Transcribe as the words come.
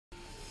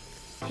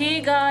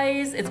Hey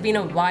guys, it's been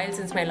a while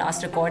since my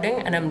last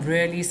recording, and I'm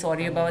really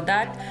sorry about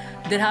that.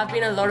 There have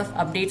been a lot of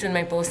updates in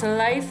my personal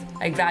life.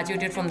 I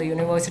graduated from the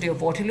University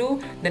of Waterloo,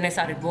 then I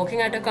started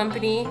working at a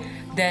company,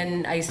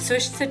 then I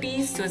switched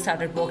cities, so I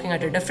started working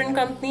at a different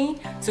company.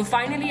 So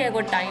finally, I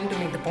got time to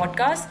make the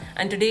podcast,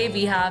 and today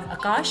we have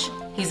Akash.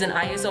 He's an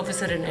IS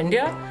officer in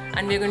India,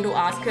 and we're going to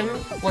ask him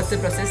what's the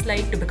process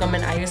like to become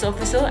an IS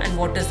officer and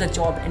what does the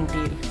job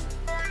entail.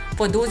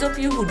 For those of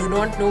you who do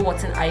not know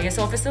what's an IS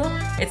officer,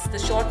 it's the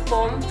short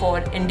form for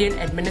Indian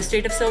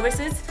Administrative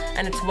Services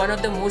and it's one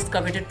of the most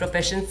coveted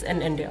professions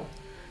in India.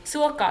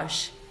 So,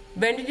 Akash,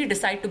 when did you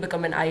decide to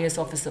become an IS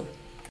officer?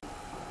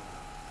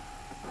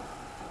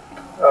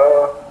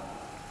 Uh,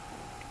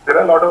 there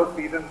are a lot of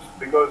reasons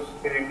because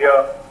in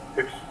India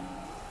it's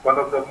one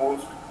of the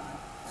most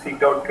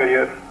seeked out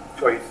career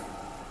choice.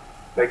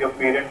 Like your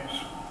parents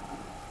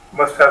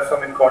must have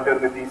some encounter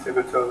with the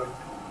civil servant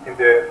in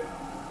their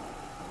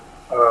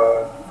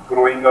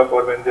growing up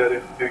or when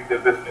they're doing their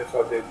business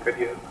or their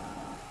career.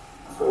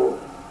 So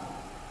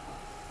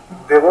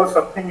there was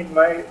something in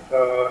my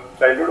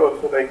childhood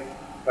also like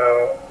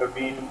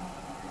being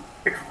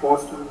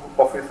exposed to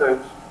officers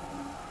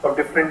of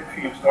different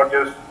fields, not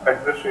just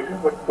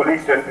administrative, but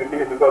police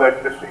definitely, because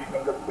administration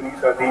and the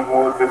police are the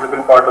more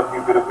visible part of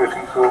the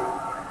bureaucracy. So,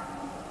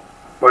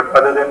 but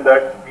other than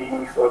that,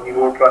 we saw the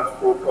road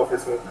transport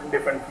officers in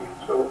different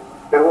fields. So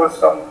there was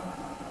some,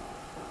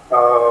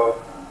 uh,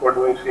 what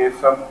do I say,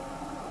 some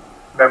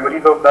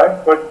memories of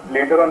that. But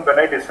later on, when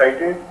I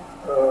decided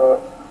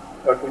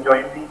to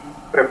join the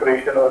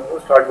preparation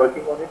or start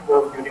working on it,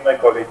 was during my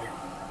college.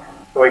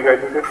 So I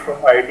graduated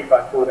from IIT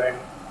Kanpur, and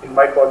in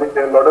my college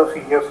there are a lot of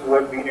seniors who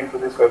have been into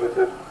the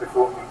services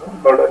before me.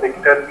 Lot of, like,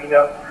 it has been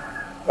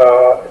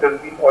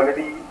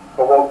already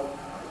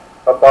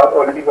a path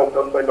already worked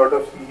on by a lot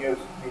of seniors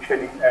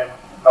initially, and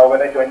now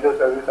when I joined the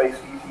service, I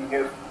see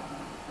seniors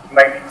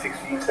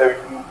 1960,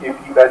 70,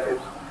 80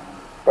 batches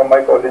from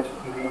my college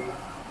in the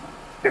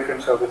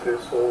different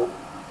services. So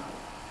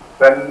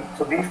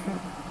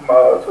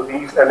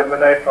these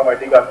alumni from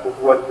IIT Kanpur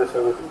who are in the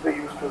services, they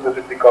used to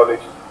visit the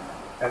college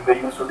and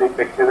they used to take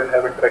lectures and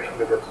have interaction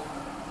with us.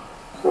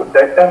 So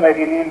that time I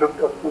really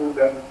looked up to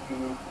them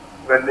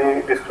when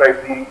they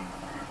described the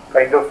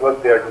kind of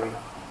work they are doing.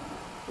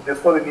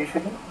 This was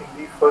initially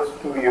in the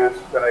first 2 years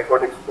when I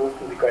got exposed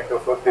to the kind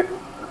of work they do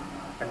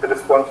and the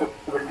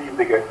responsibility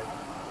they get.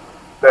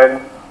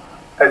 Then,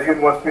 as you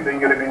must be doing,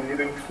 you're an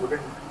engineering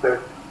student,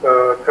 that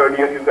third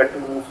year you get to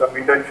do some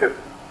internship.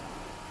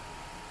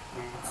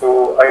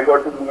 So I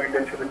got to do my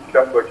internship in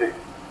Schlumberger,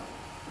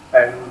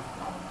 and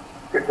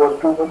it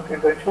was 2 month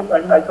internship,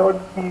 and I thought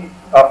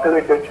after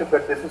the internship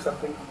that this is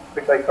something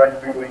which I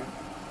can't be doing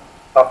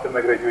after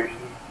my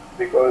graduation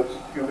because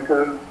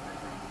cubicle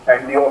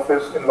and the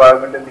office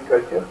environment and the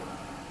culture,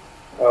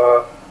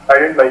 I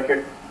didn't like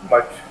it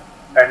much,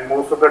 and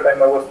most of the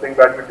time I was playing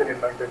badminton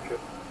in my internship.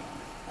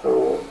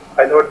 So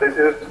I thought this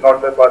is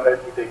not the path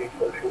I'd be taking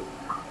for sure.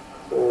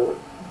 So,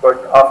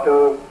 but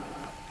after,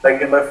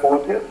 like in my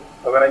fourth year,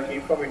 when I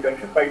came from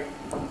internship,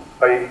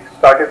 I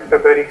started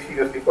preparing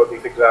seriously for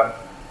this exam,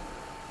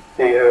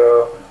 they,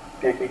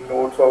 taking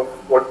notes of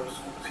what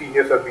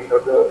seniors have been or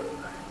the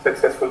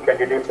successful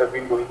candidates have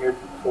been doing it.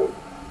 So,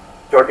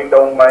 jotting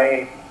down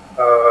my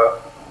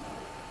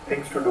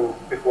things to do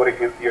before I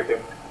give the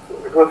attempt. So,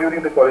 it was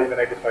during the college when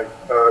I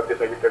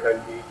decided that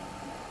I'll be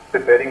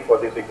preparing for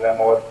this exam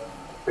or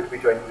will be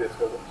joining this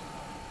service.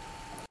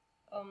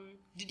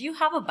 Did you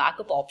have a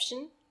backup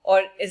option,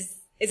 or is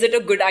it a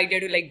good idea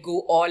to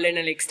go all in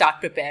and start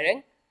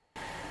preparing?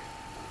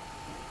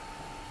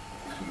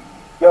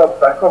 Yeah,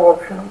 backup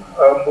option.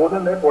 More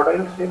than that, what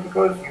I'll say,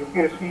 because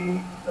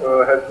UPSC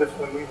has this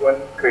only one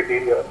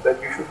criteria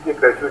that you should be a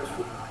graduate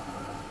student.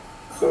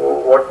 So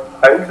what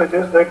I will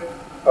suggest that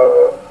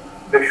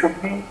there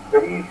should be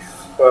very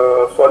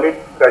solid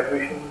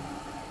graduation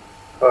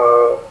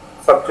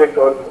subject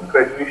or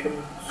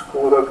graduation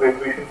score or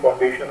graduation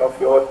foundation of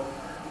your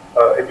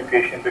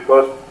education,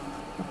 because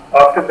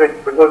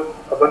because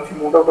once you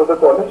move out of the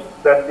college,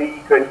 then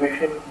the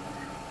graduation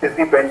is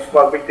the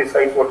benchmark which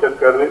decides what your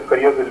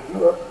career will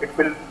be, or it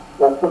will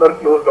open or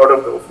close a lot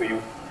of doors for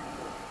you.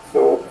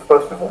 So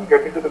first of all,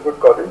 get into the good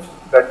college.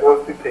 That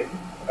was the thing.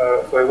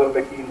 So I was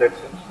lucky in that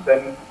sense.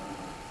 Then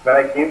when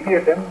I gave the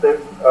attempt,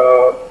 then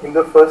in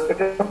the first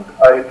attempt,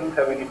 I didn't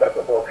have any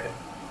backup option.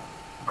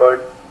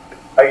 But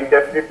I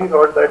definitely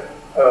thought that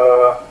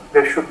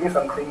there should be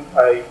something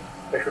I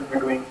should be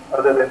doing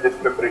other than this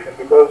preparation,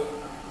 because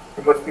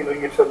you must be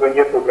knowing it's a 1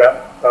 year program,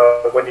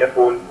 1 year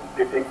whole.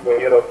 They take 1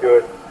 year of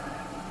your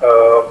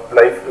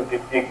life to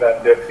give the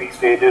exam. There are three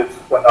stages,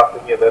 one after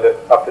the other,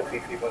 after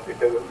 3 months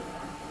intervals.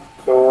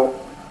 So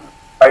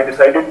I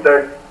decided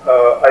that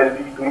I'll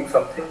be doing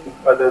something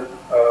other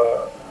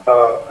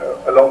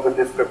along with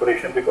this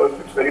preparation, because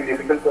it's very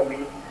difficult for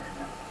me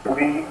to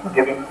be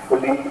giving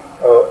fully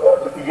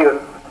a year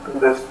to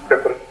this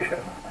preparation,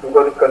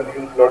 because it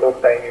consumes a lot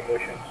of time,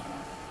 emotions.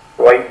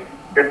 So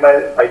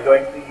I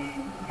joined the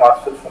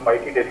masters from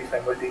IT Delhi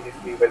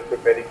simultaneously while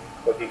preparing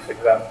for this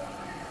exam,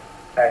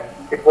 and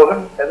it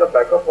wasn't as a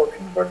backup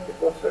option, but it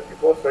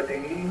was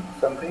certainly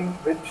something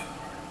which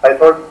I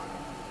thought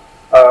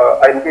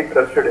I'll be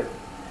interested in.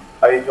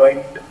 I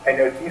joined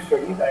energy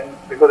studies, and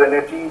because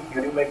energy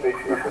during my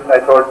graduation, I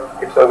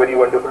thought it's a very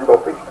wonderful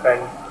topic,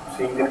 and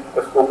seeing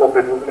the scope of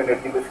renewable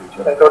energy in the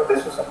future, I thought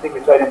this is something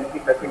which I will be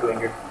happy doing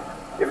it,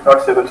 if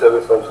not civil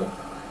service also.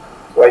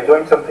 So I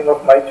joined something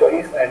of my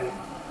choice, and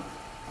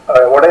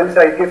what I'll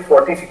say, I gave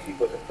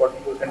 40-60%,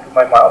 40% to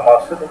my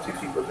master's and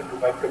 60% to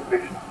my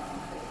preparation.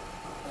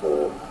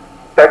 So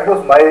that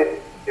was my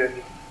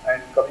journey.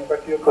 And coming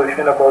back to your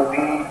question about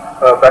the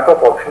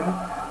backup option,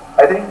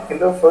 I think in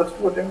the first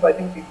two attempts, I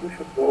think people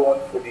should go on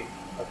fully.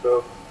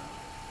 So,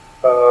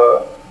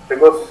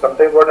 because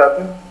sometimes what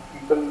happens,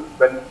 people,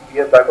 when we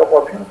have backup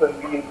options, when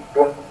we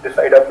don't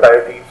decide our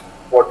priorities,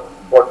 what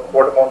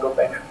amount of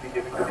time should be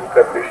given to the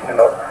preparation and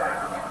all.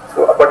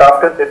 So, but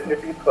after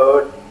definitely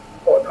third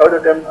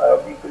attempt,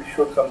 people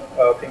should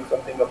think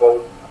something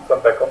about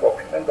some backup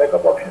option. And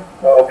backup option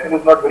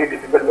is not very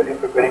difficult when you're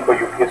preparing for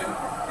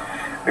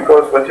UPSC,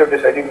 because once you've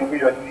decided you'll be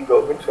joining the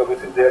government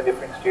services, there are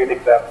different state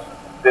exams.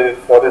 There is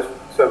forest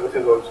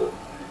services also.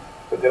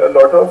 So there are a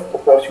lot of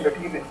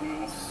opportunities in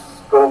the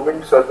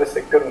government service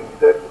sector only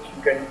there which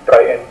you can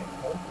try and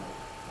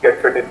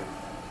get fit in.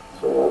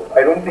 So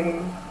I don't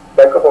think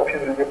backup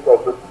option will be a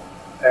problem.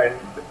 And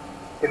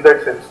in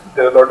that sense,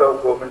 there are a lot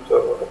of government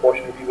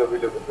opportunities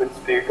available with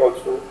state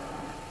also,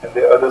 and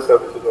there are other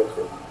services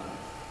also.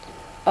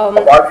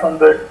 Apart from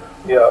that,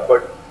 yeah,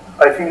 but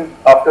I feel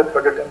after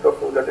third attempt or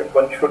fourth attempt,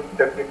 one should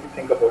definitely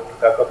think about the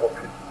backup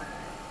option,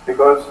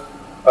 because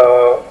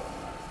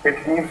it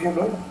leaves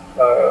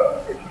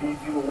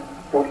you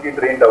totally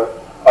drained out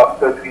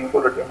after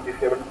 3-4 attempts.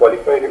 If you haven't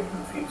qualified it,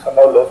 you feel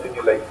somehow lost in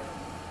your life.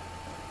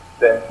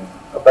 Then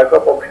a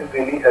backup option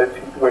really helps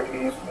you to at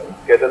least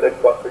gather that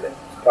confidence,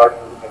 start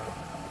moving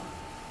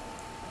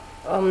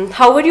again.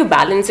 How were you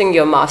balancing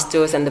your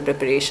masters and the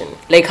preparation?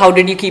 Like, how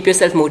did you keep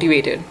yourself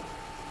motivated?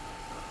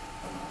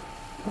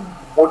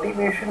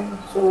 Motivation.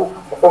 So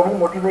for me,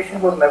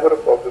 motivation was never a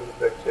problem in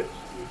that sense.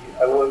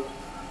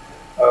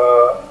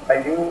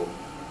 I knew,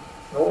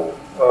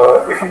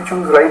 if you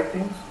choose right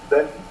things,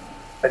 then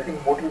I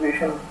think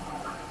motivation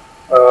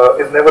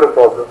is never a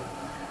problem.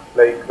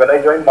 Like when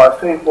I joined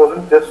master, it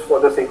wasn't just for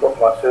the sake of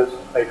masters.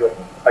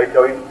 I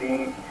joined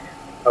the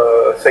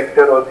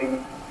sector or the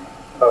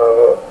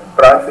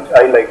branch which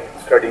I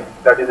liked studying,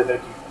 that is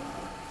energy.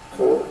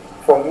 So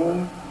for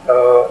me,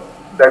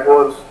 that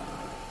was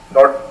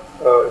not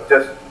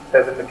just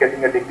as in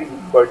getting a degree,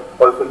 but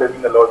also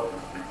learning a lot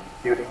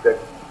during that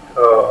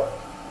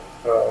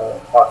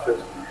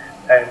masters.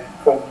 And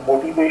for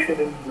motivation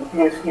in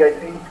UPSC, I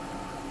think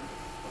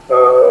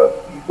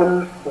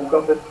people who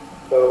come with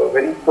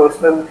very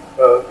personal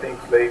things,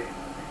 like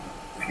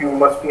you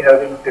must be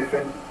having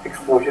different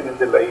exposure in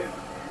their life,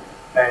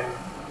 and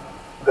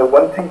the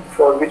one thing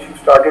for which you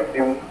started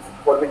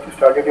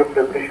your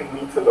preparation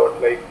means a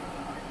lot. Like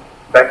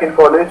back in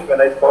college,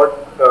 when I thought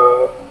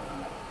the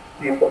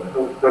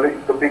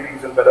big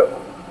reason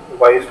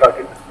why I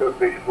started this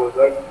preparation was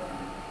that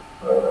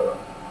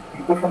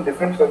people from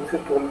different services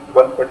told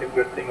one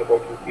particular thing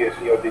about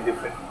UPSC or the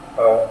different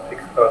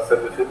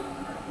services,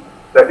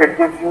 that it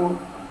gives you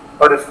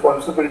a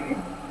responsibility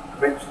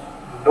which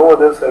no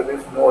other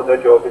service, no other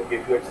job will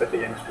give you at such a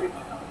young stage.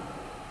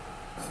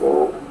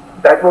 So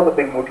that was a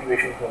big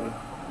motivation for me.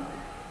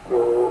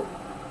 So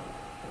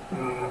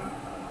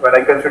when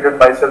I considered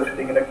myself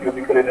sitting in a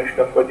cubicle in a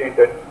Schlumberger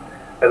intern,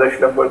 as a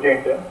Schlumberger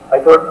intern, I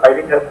thought I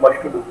didn't have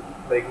much to do,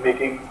 like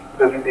making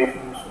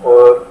presentations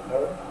or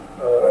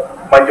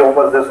my job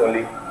was this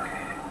only,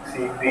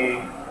 seeing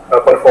the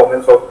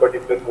performance of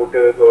particular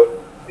motors or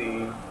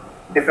the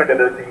different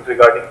other things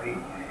regarding the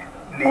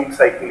lean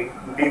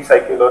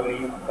cycle or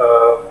lean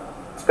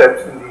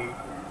steps in the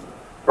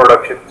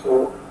production.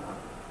 So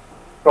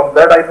from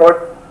that I thought,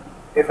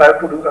 if I have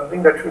to do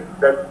something,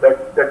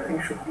 that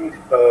thing should be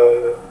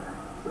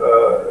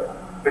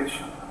which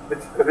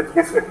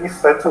gives at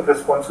least sense of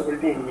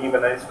responsibility in me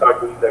when I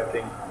start doing that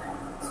thing.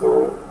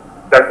 So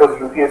that was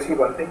UPSC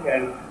one thing,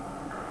 and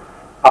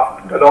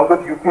along with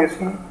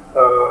UPSC,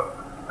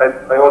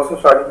 I also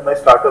started my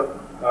startup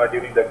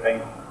during that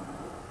time.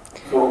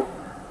 So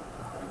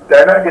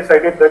then I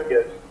decided that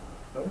yes,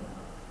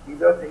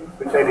 these are things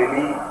which I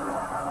really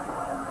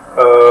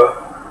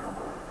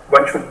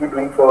one should be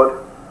doing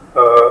for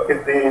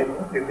if they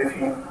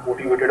feel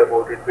motivated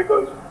about it,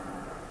 because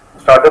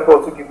startup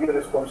also gives you a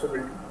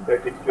responsibility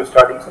that if you're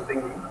starting something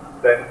new,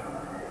 then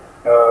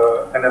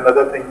and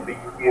another thing, the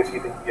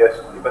UPSC thing,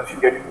 yes, once you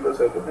get into the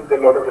service, there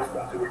are a lot of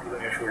responsibilities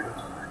on your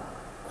shoulders.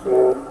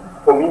 So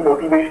for me,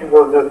 motivation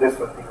was just this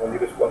one thing, only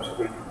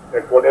responsibility,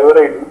 that whatever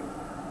I do,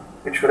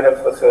 it should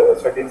have a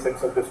certain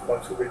sense of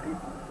responsibility,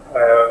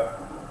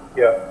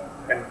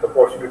 and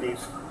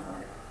opportunities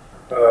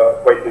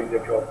while doing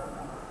your job.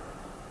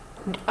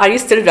 Are you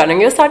still running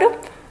your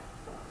startup?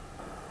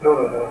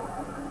 No.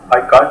 I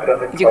can't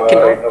run it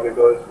right now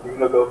because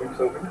being a government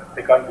servant,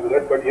 I can't do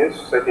that. But yes,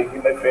 certainly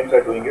my friends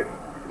are doing it,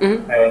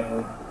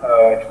 and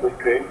it's going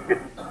great.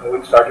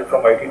 It started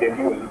from IT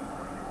Delhi only.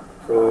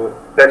 So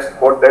that's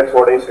what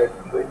I said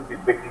in the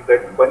beginning,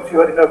 that once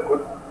you are in a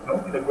good,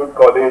 in a good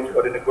college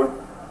or in a good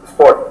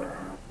spot,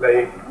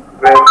 like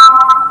where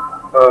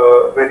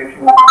where if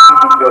you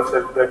see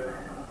yourself that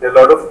there are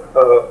a lot of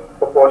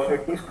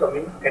opportunities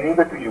coming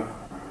anywhere to you,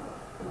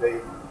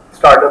 like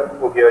startup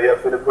हो गया या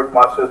फिर a good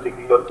master's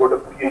degree or good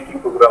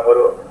PhD program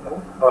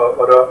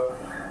or a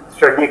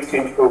study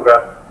exchange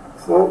program.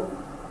 So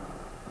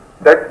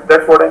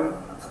that's what I'm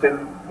still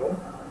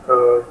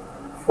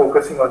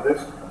focusing on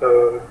this.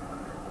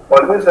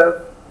 Always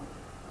have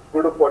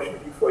good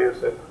opportunities for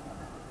yourself,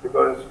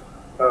 because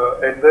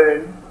at the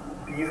end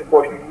these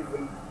opportunities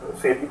will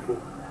sail you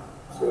through.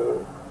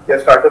 So yeah,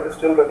 startup is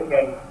still running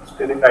and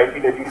still in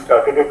IT Delhi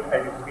started it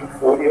and it's been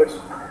 4 years.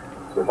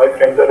 So my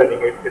friends are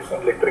running it. It's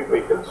on electric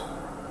vehicles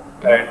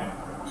and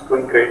it's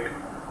going great.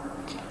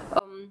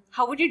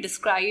 How would you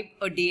describe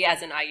a day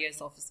as an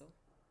IAS officer?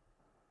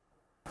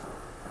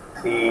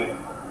 See,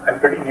 I'm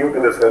pretty new to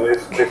the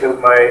service. This is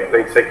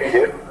my second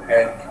year,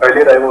 and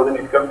earlier I was in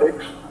income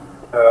tax,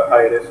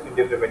 IRS,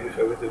 Indian Revenue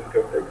Service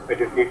income tax. I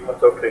did 8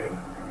 months of training,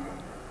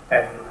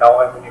 and now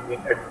I'm in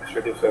Indian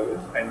Administrative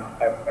Service, and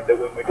I'm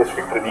undergoing my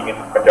district training in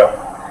Punjab.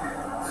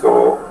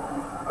 So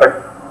a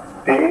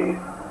day,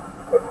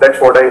 that's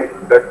what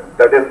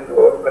that is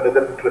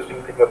another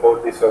interesting thing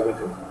about these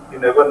services. You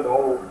never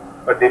know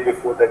a day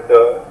before that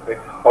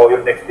how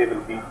your next day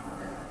will be.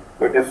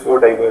 So it is so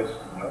diverse.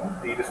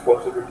 The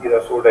responsibilities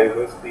are so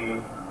diverse.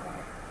 The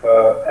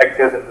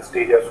actors in the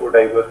stage are so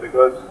diverse,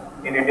 because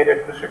in Indian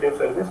Administrative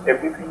Service,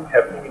 everything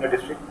happening in a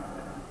district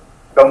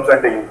comes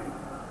under you.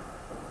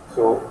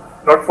 So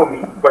not for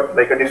me, but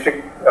like a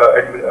district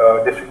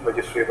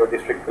magistrate or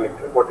district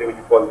collector, whatever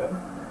you call them.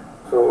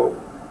 So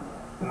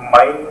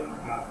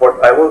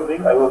what I was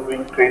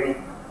doing training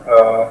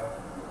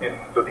in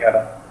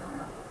Ludhiana.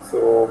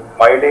 So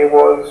my day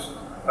was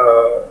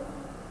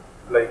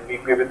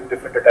being given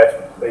different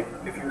attachments. Like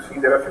if you see,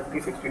 there are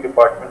 50-60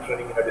 departments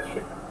running in a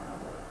district.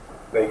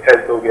 Like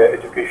health हो गया,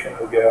 education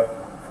हो गया,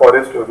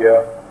 forest हो गया,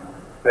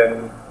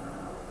 then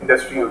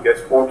industry हो गया,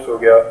 sports हो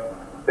गया,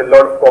 then a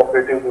lot of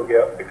cooperative हो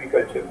गया,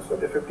 agriculture. So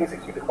there are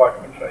 50-60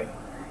 departments running.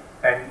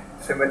 And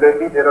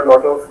similarly, there are a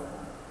lot of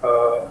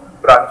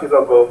branches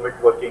of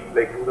government working,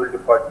 like rural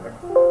department,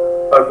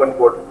 urban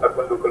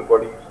local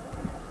bodies.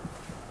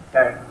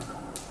 And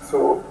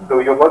so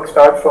your work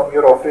starts from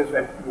your office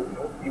when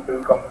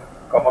people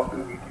come up to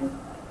meet you.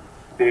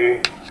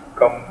 They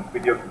come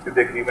with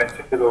their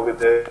grievances or with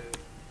their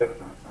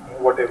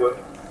whatever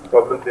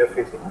problems they are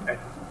facing, and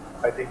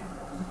I think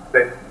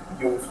then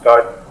you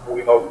start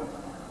moving out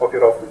of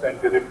your office and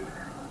visit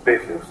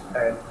places.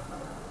 And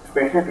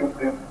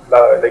especially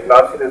like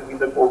last year has been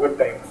the COVID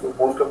time, so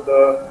most of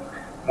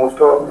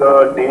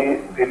the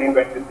day really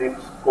went with this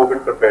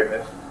COVID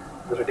preparedness,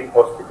 visiting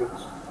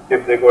hospitals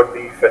if they got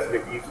the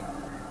facilities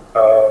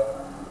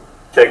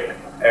checked,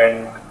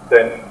 and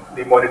then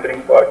the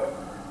monitoring part,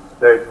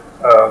 that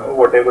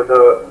whatever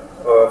the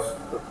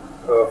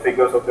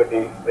figures of the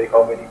day, like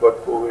how many got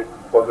COVID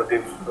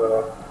positives,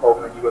 how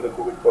many were the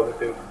COVID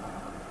positive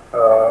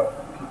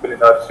people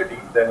in our city,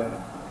 then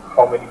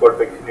how many got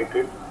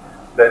vaccinated,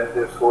 then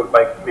this whole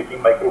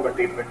making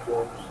micro-containment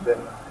zones, then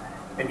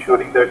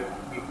ensuring that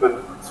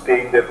people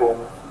stay in their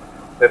homes,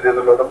 that there's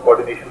a lot of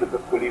coordination with the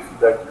police in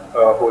that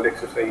whole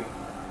exercise.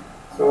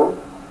 So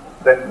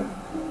then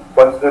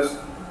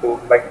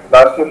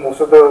last year most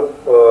of the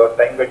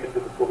time went into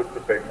the COVID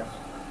preparedness.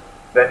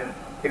 Then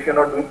if you're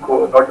not doing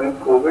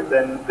COVID,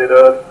 then there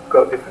are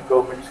different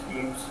government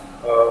schemes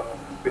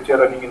which are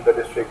running in the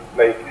district,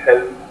 like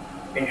health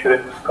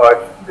insurance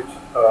cards, which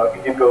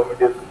Indian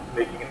government is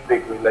making in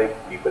big way.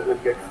 Like people will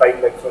get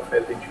 5 lakhs of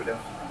health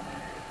insurance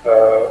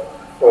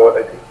for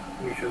I think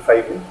initial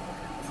 5 years.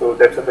 So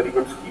that's a very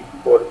good scheme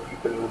for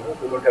people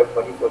who don't have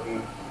money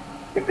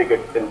if they get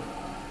ill.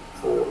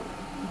 So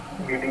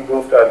meeting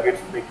those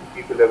targets, making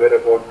people aware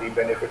about the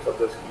benefits of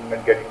the scheme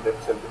and getting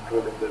themselves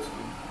enrolled in the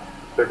scheme.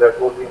 So that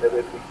was the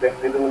other thing. Then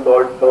there is a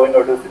law and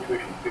order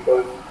situation,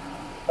 because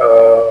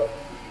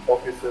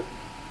officer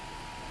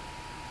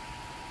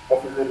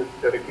is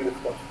directly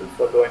responsible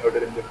for law and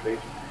order in the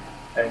place.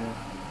 And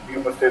you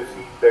must have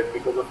seen that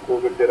because of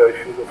COVID, there are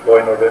issues of law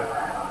and order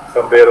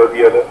somewhere or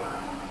the other.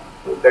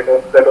 So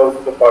that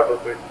also is a part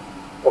of it,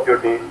 of your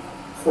day.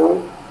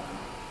 So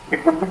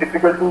it would be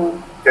difficult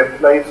to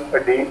generalize a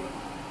day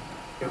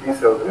in these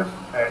services,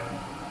 and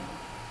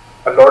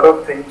a lot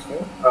of things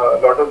are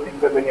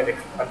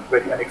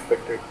very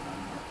unexpected.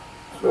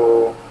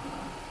 So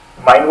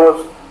mine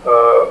was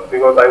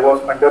because I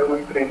was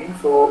undergoing training,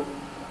 so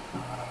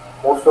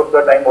most of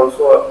the time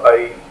also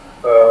I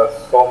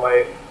saw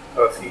my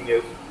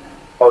seniors,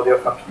 how they are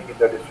functioning in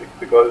the district,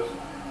 because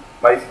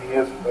my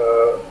seniors,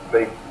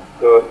 like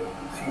the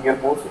senior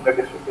most in the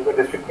district is a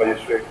district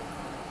magistrate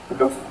who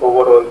looks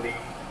over all the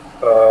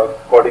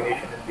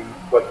coordination in the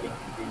working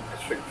in the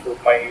district. So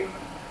my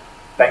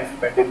time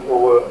spent in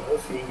over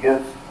seeing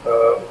his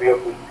way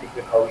of doing things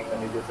and how he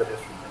manages the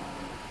district.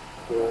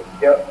 So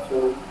yeah,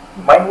 so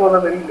mine was a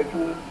very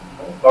little,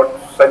 not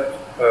such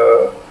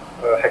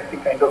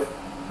hectic kind of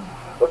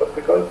work,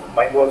 because because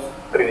mine was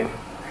training.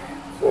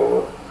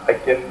 So I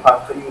can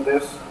answer you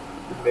this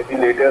maybe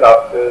later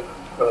after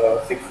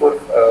 6/4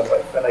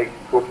 when I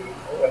totally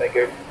when I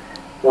get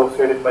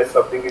posted in my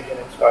subdivision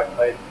and start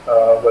my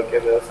work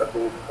as a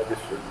subdivision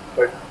magistrate.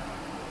 But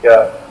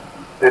yeah,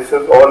 this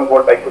is all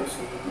what I could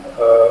see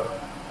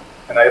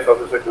an IS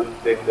officer doing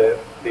in the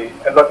day,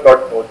 and not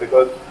lot more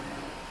because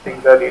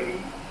things are really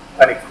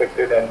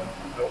unexpected and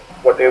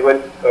whatever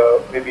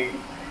maybe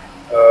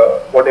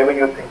whatever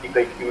you're thinking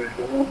like you will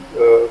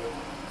do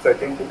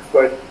certain things,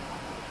 but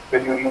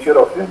when you reach your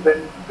office,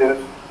 then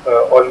there's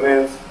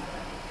always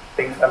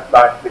things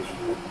unplanned which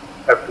you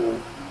have to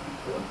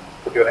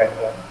put your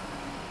hands on.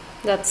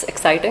 That's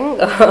exciting.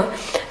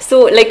 So,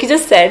 like you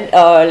just said,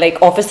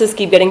 like officers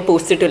keep getting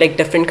posted to like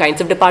different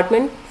kinds of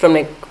department, from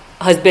like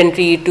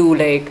husbandry to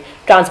like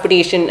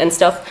transportation and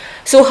stuff.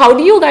 So, how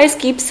do you guys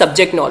keep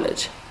subject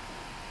knowledge?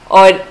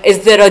 Or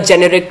is there a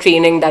generic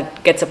training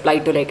that gets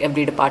applied to like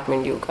every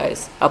department you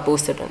guys are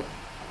posted in?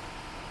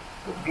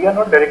 We are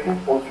not directly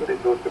posted in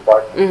those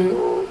departments.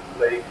 So,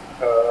 like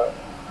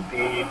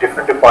the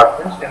different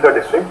departments in the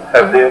district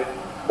have their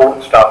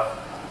own staff.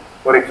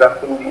 For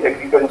example, the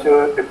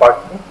agriculture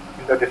department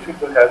in the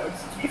district will have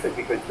its chief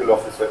agricultural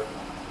officer,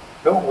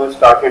 who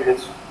started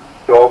his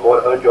job or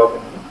her job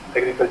in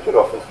the agriculture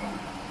office.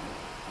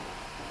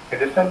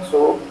 Understand?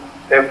 So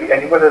every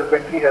animal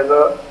husbandry has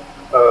a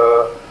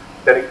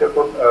director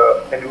for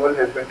animal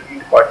husbandry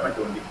department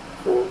only.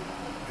 So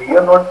we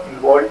are not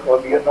involved or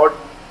we are not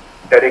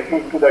directly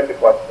into that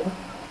department.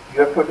 You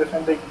have to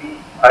understand that the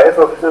IS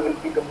officer will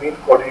be the main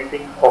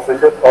coordinating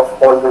officer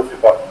of all those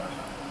departments.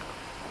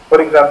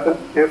 For example,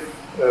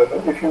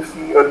 if you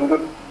see a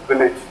rural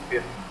village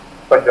in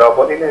Punjab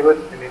or in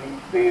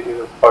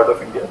any part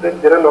of India,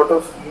 then there are a lot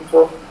of schemes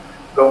of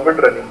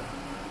government running.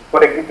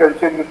 For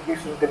agriculture, you will be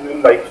seeing they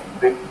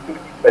will be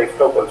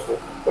livestock also.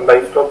 For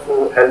livestock,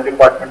 so health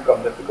department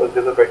comes in because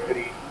there's a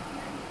veterinary,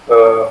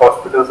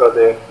 hospitals are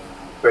there,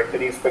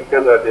 veterinary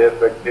inspectors are there,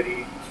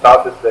 veterinary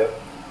staff is there.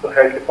 So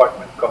health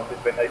department comes in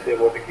when I say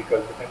about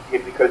agriculture. Then the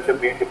agriculture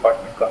main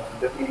department comes in.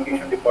 Then the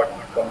irrigation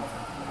department comes in.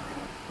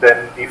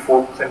 Then the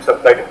food and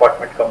supply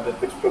department comes in,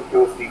 which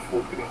procures the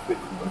food grains which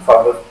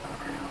farmers.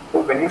 So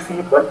when you see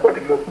one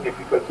particular thing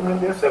agriculture, then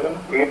there are 7,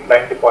 8,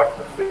 9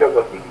 departments which are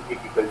working in the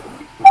agriculture.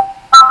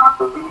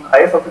 So the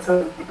IS officer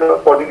will be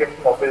the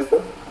coordinating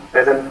officer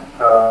as in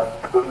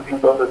doing the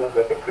job as a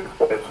director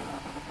forest.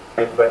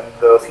 And when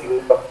the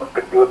season comes for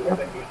procurement,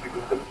 then he will be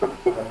doing the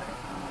procurement.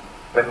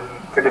 When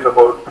it is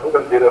about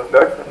when there are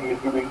floods, then he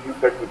will be doing the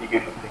flood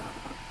mitigation thing.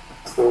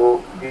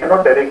 So we are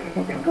not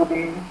directly into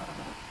the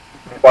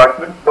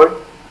department, but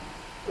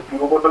the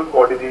overall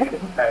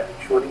coordination and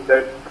ensuring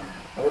that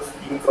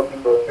schemes of the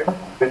government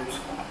which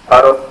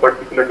are of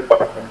particular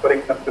department. For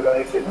example, when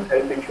I say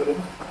health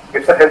insurance,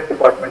 it's a health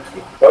department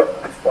scheme,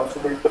 but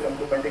responsibility of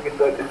implementing in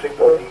the district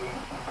or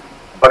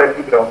at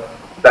the ground,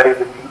 that is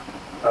the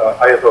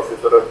IS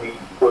officer or the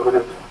whoever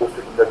is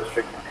posted in the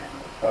district,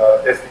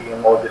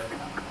 SPM or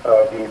district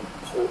DM.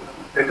 So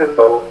this is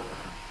how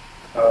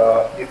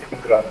these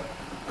things run.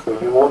 So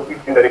you won't be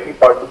directly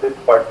part of the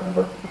department,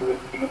 but you will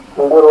be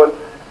overall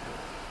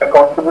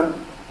accountable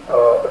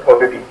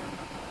authority.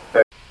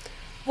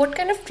 What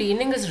kind of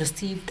training is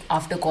received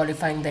after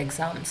qualifying the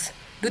exams?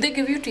 Do they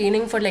give you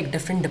training for like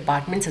different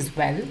departments as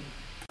well?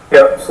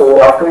 Yeah,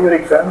 so after your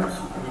exams,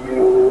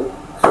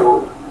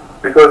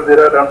 because there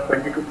are around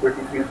 20 to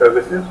 23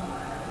 services,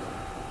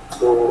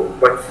 so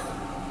once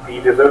the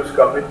results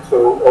come in,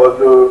 so all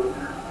the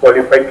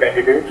qualified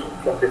candidates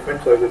from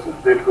different services,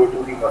 they'll go to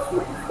the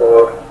Mussoorie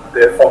for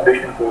their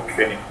foundation course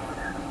training.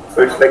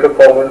 So it's like a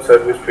common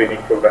service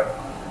training program.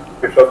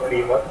 It's of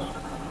 3 months.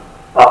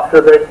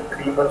 After that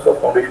 3 months of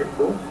foundation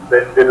course,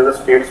 then there is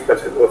a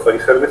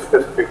service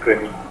specific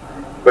training.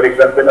 For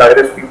example,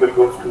 IRS people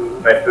goes to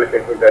National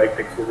Academy of Direct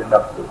Taxes in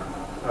Nagpur.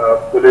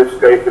 Police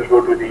guys will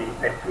go to the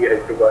NP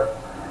Hyderabad,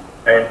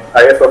 and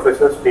IS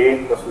officers stay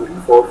in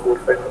Mussoorie for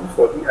 4-5 months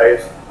for the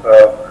IS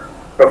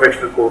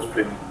professional course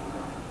training.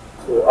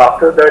 So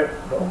after that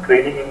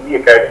training in the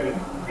academy,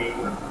 the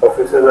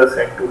officers are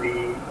sent to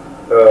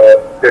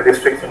the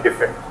districts in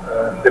different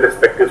the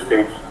respective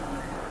states.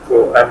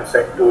 So I'm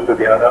sent to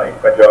Ludhiana in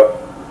Punjab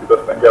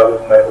because Punjab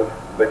is my home,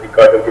 where the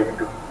cadre given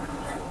to me.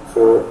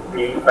 So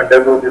we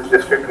undergo this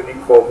district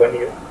training for 1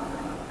 year,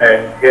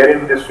 and here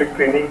in district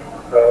training,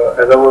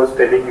 as I was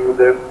telling you,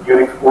 that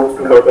you're exposed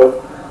to a lot of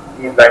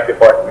these 9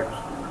 departments.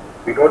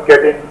 We don't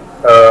get in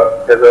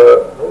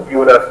you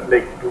were asking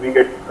like, do we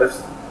get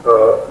this the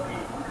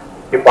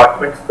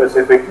department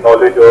specific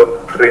knowledge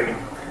or training?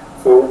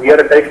 So we are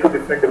attached to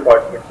different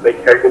departments like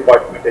health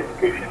department,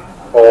 education,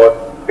 or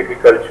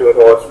agriculture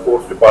or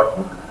sports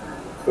department.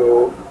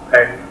 So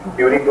and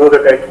during those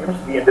attachments,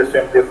 we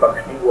understand their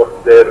functioning,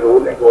 what's their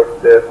role, and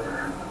what's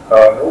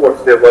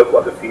their work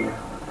on the field.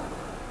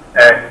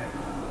 And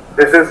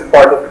this is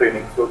part of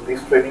training. So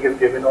this training is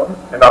given on,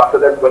 and after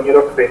that 1 year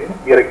of training,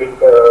 we are again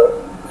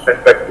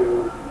sent back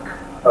to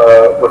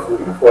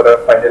Mussoorie for a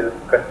final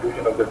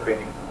conclusion of the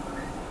training,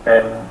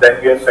 and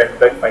then we are sent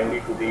back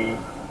finally to the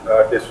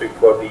district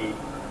for the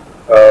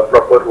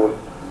proper role.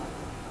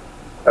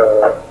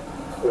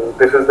 So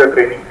this is the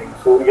training thing.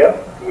 So yeah,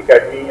 the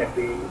academy and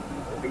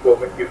the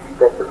government gives you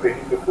proper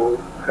training before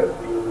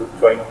you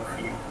join the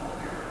field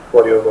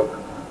for your work.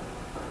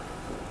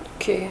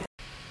 Okay.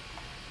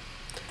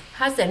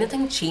 Has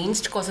anything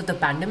changed because of the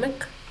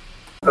pandemic?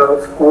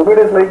 COVID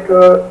is like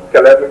a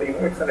calamity,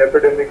 it's an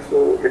epidemic,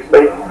 so it's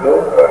like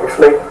it's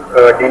like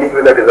dealing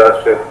with a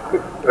disaster,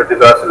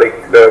 like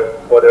flood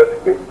or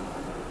earthquake.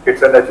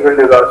 It's a natural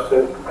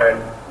disaster,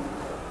 and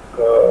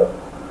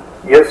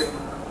yes,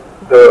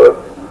 the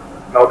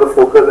now the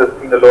focus has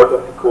been a lot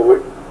on the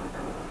COVID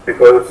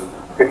because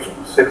it's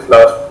since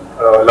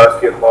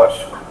last year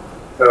March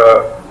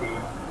the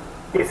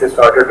cases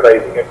started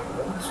rising, and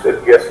still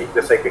we are seeing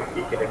the second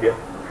peak in India.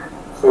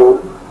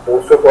 So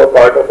most of our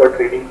part of our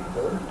training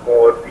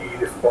or the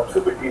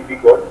responsibility we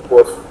got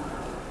was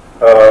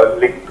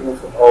linked to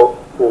somehow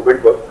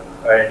COVID work,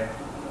 and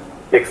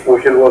the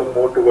exposure was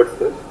more towards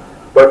this.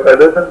 But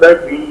other than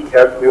that,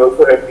 we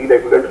also had the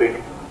regular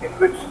training in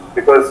which,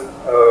 because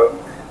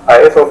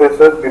IS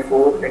officers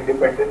before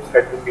independence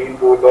had the main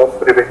role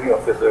of revenue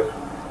officers,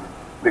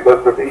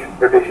 because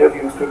Britishers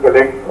used to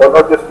collect, or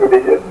not just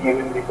Britishers,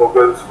 even the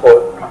Mughals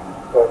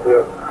or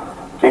the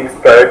kings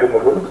prior to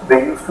Mughals,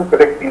 they used to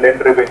collect the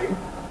land revenue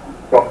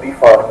from the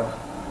farmers.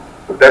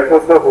 So that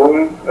was the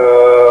whole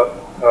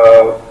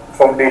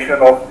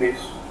foundation of this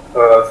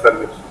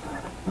service,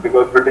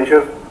 because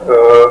Britishers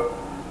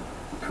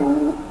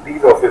through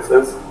these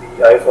officers,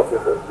 the IS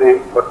officers,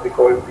 what they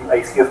call the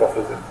ICS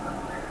officers,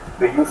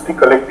 they used to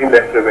collect the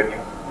land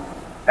revenue,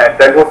 and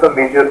that was a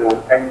major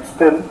role. And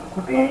still,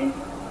 the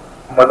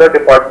mother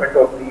department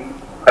of the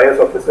IS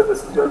officers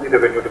is still the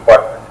revenue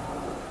department.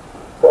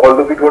 So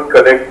although we don't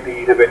collect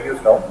the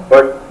revenues now,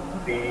 but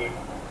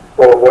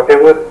for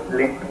whatever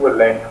linked to a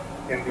land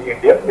in the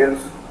India is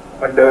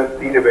under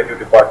the revenue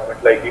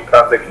department, like the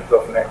transactions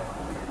of land.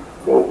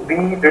 So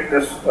we did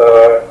this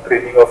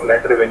training of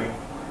land revenue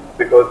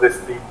because this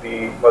is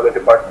the mother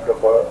department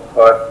of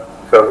our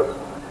service.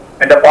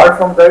 And apart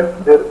from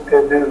that, there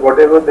is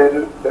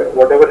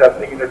whatever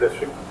happening in a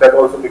district, that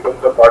also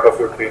becomes a part of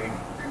your training,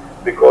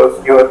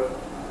 because you are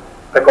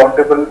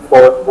accountable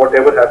for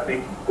whatever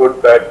happening,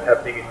 good, bad,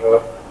 happening in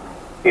your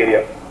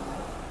area.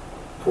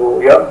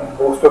 So yeah,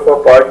 most of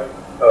our part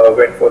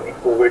went for the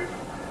COVID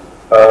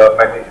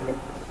management,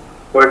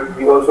 but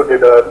we also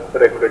did our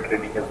regular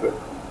training as well,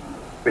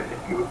 which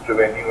includes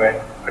revenue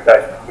and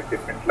attachment with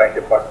different line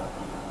departments.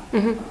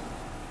 Mm-hmm.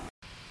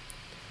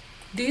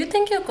 Do you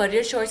think your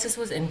career choices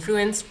was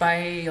influenced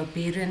by your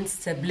parents,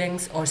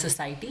 siblings, or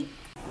society?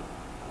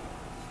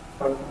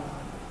 Um,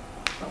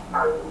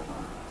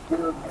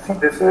 See,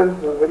 this is a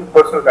very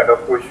personal kind of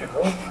question.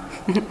 No?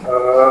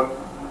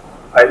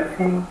 I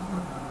feel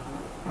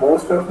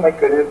most of my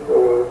career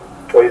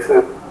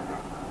choices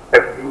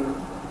have been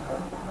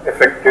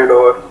affected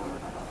or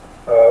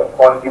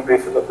on the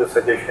basis of the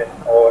suggestion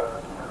or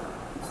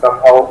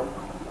somehow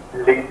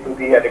linked to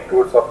the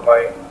anecdotes of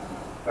my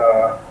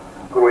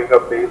growing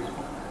up days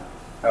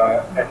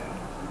and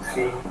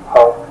seeing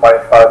how my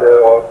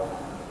father or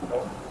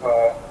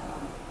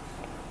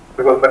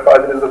because my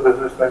father is a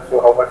businessman,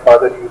 so how my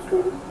father used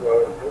to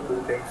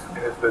do things in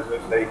his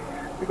business, like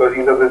because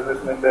he's a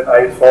businessman, then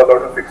I saw a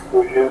lot of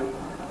exposure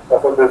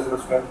of a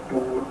businessman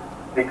to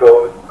the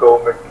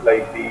government,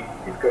 like the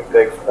income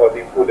tax or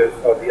the police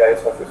or the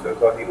IS officers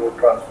or the road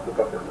transport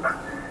officers.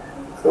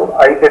 So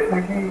I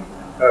definitely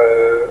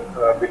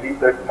believe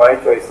that my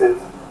choices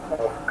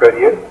of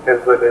career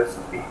as well as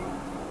the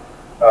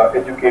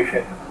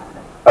education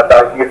are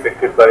largely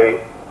affected by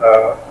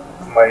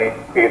my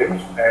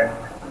parents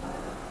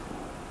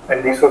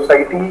and the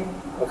society.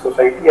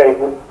 I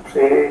would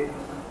say,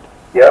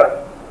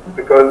 yeah,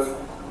 because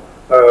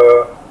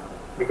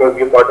we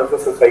are part of the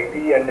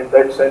society, and in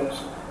that sense,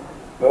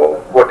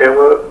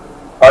 whatever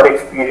our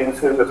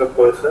experiences as a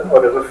person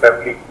or as a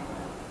family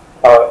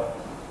are,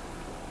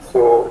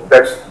 so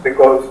that's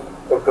because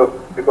of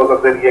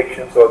the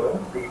reactions or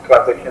the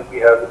transactions we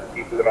have with the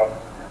people around.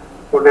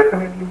 So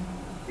definitely,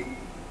 the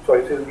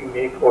choices we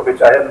make or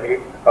which I have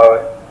made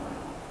are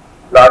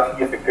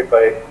largely affected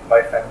by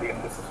my family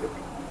and the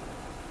society.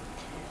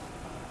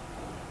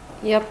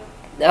 Yep.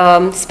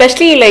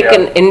 Especially like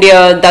in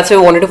India, that's why I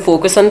wanted to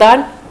focus on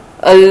that.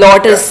 A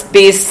lot is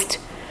based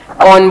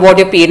on what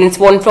your parents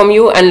want from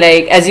you, and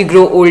like as you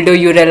grow older,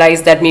 you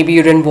realize that maybe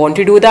you didn't want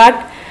to do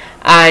that,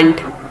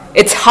 and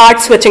it's hard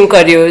switching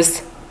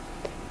careers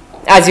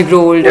as you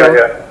grow older.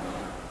 Yeah.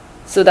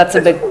 So that's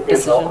a big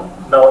decision.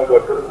 Now I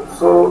got to.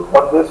 So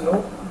on this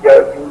note,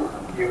 yeah,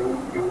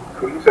 you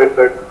truly said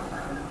that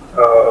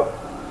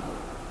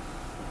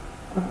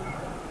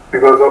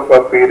because of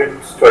our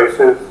parents'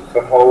 choices,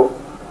 somehow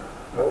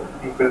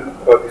people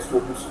or the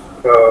students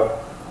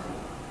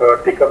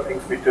take up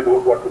things which they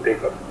don't want to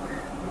take up.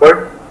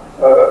 But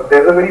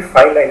there's a very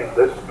fine line in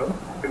this,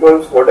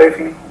 because what I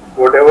feel,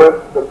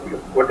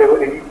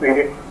 whatever any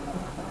parent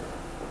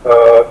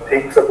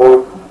thinks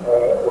about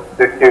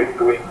their kid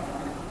doing,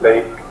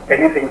 like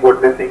anything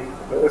what they think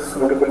is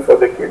suitable for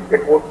the kid,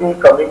 it won't be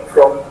coming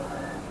from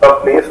a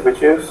place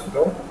which is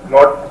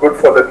not good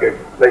for the kid.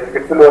 Like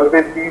it will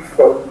always be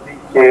from the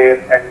care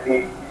and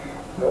the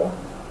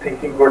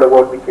thinking good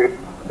about the kid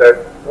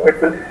that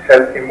it will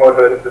help him or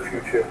her in the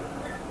future.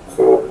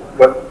 So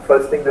one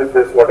first thing is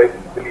this: what I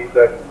believe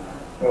that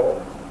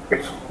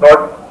it's not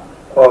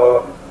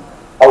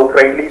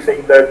outrightly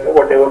saying that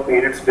whatever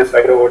parents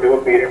decide or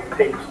whatever parent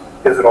thinks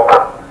is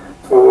wrong.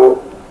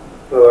 So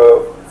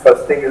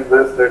first thing is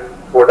this, that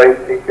what I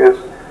think is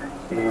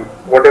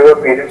whatever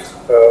parents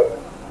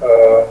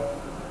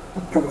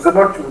choose or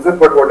not choose it,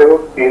 but whatever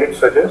parents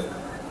suggest,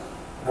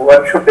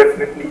 one should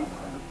definitely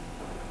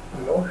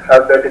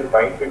have that in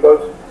mind,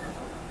 because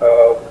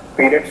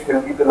parents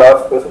will be the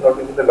last person, or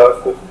will be the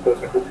last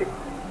person to think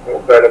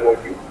bad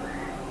about you.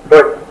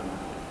 But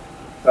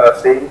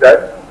saying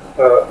that,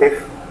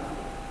 if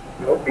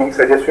being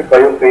suggested by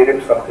your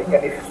parents something,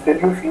 and if still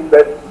you feel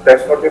that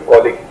that's not your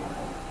calling,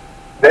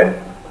 then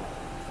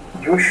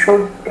you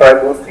should try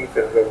those things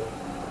as well.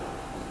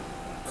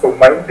 So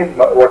my thing,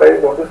 what I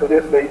want to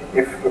suggest, like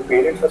if your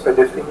parents are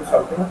suggesting you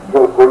something,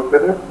 you're good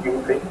with it,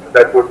 you think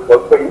that would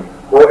work for you,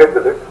 go ahead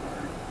with it.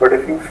 But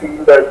if you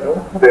feel that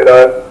there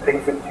are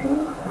things with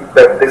you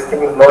that this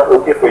thing is not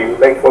okay for you,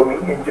 like for me,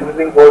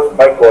 engineering was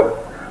my call.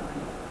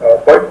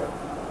 But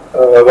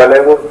while I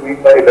was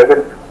doing my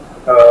 11th,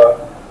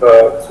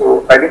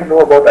 so I didn't know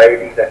about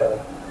IITs and all.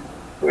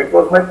 So it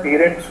was my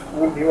parents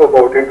who knew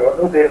about it,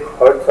 or they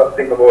heard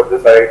something about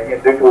this IIT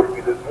and they told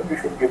me this, you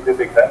should give this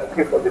exam,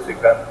 okay, for this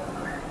exam.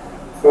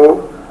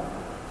 So,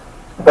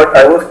 but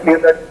I was clear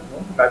that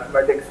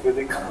mathematics,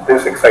 physics,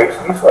 this excites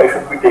me, so I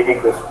should be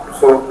taking this.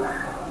 So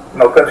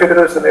now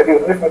consider a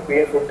scenario, if my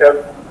parents would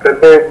have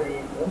prepared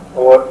me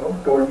or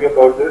told me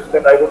about this,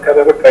 then I would have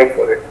ever tried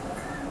for it.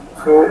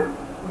 So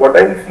what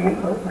I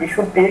feel, we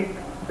should take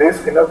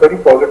this in a very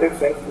positive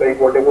sense, like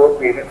whatever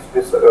parents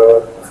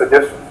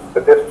suggest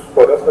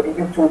for us, or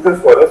even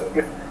chooses for us,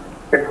 if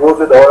it goes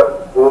with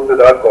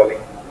our calling.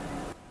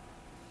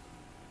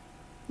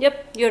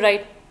 Yep, you're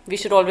right. We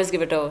should always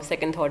give it a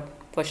second thought,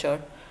 for sure.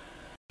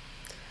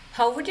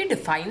 How would you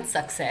define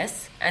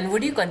success, and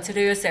would you consider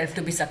yourself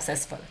to be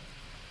successful?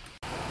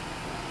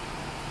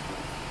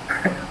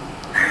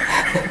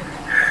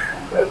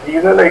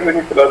 These are like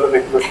very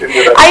philosophical questions.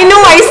 I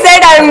know, I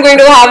said I'm going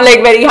to have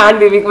like very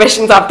hand-wavy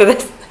questions after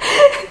this.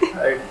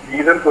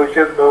 These are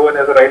questions no one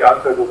has a right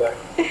answer to that.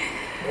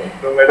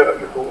 No matter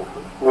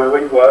whoever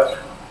you ask,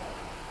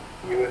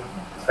 even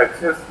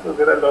success, so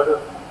there are a lot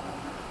of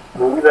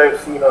movies I've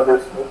seen on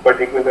this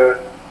particular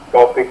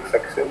topic,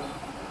 success,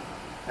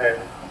 and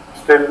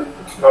still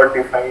it's not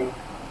defined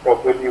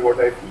properly what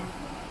I feel.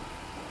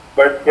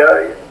 But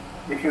yeah,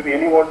 if you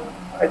really want,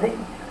 I think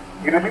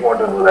you really want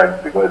to know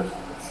that, because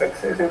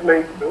success is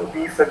like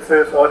peace,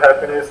 success, or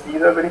happiness.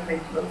 These are very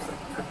things,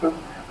 simple.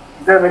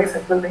 These are very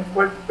simple things,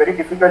 but very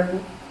difficult to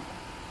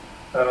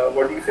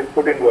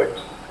put in words.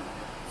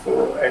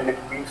 So, and it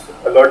means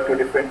a lot to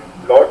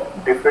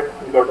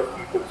lot of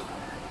people.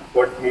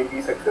 What may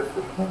be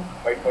successful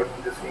might not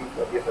be the same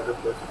for the other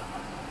person.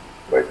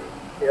 But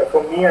yeah,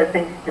 for me, I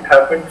think it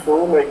happened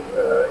so, like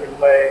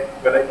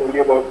when I told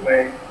you about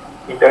my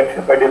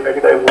internship, I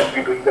decided I would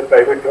be doing the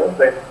private job.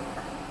 Then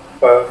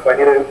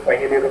final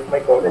year of my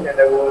college, and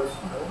I was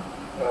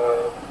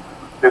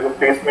there were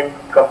placement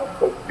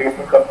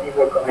companies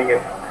were coming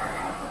in,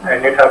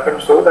 and it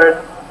happened so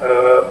that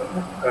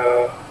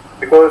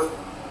because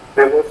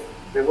there was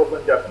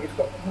one Japanese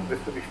company,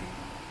 Mitsubishi,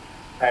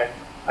 and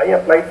I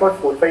applied for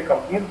 4-5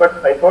 companies,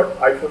 but I thought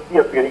I should be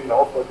appearing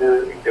now for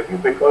the interview,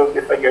 because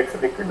if I get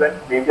selected, then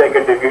maybe I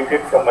get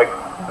deviated from my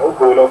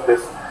goal of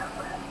this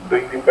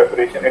doing the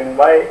preparation. In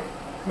my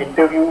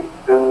interview,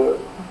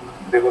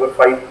 there were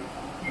 5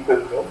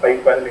 people,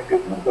 5 panel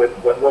interviews, but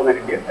one was an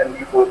Indian and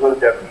the 4 was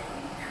Japanese.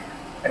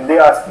 And they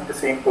asked me the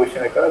same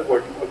question, Akash,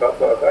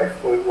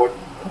 for you,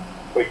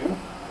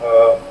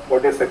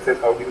 what is success?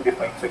 How do you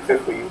define success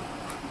for you?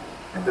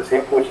 And the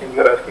same question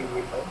you are asking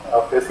me now,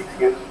 after 6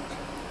 years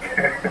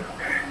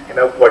in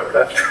a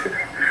podcast.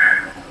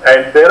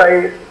 And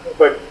there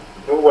but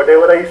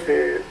whatever I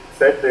said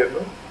there,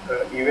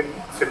 even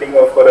sitting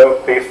off for a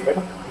placement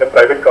in a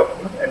private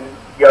company, and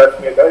he asked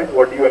me, Akash,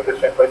 what do you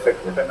understand by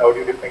success and how do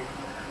you define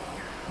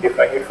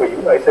it for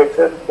you? I said,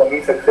 sir, for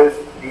me success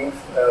means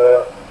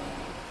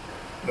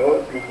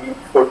the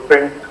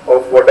footprint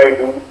of what I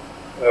do,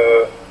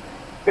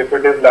 if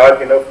it is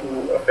large enough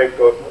to affect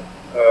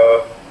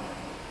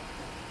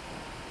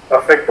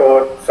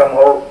or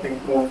somehow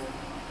improve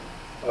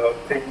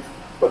things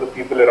for the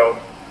people around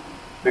me.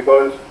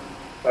 Because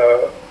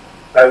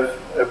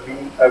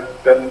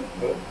I've done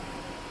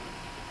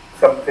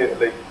something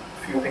like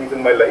few things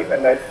in my life,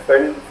 and I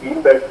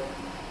feel that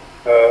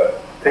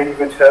things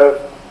which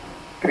have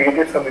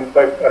created some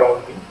impact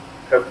around me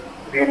have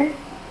really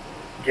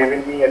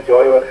given me a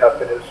joy or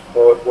happiness,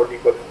 or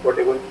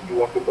whatever you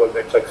want to call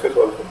that, success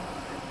also.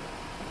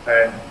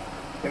 And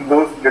in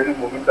those little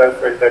moments I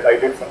felt that I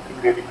did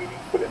something really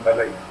meaningful in my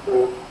life.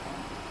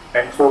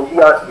 So he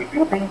asked me, do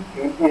you think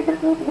you will be able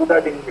to do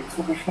that in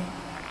Mitsubishi?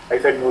 I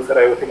said, no sir,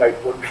 I think I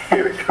won't be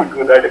able to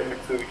do that in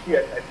Mitsubishi.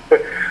 And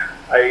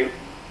I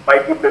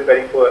might be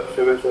preparing for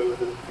civil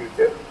services in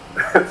future.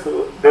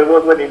 So there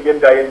was an Indian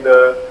guy in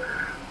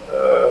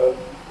the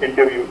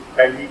interview,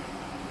 and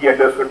he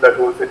understood that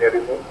whole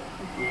scenario.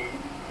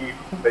 He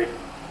like,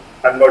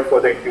 I'm not for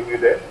the interview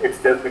there.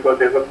 It's just because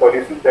there's a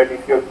policy that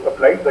if you have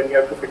applied, then you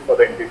have to sit for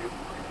the interview.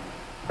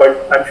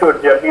 But I'm sure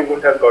Japanese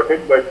wouldn't have got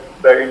it, but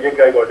the Indian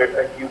guy got it,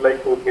 and he's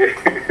like, okay,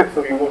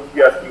 so you won't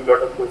be asking a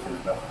lot of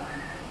questions now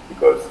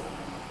because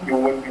you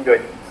won't be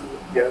joining. So,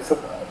 yeah, so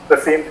the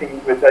same thing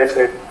which I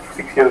said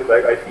 6 years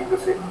back, I feel the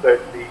same, that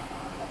the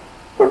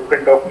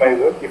footprint of my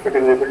work, if it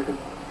is able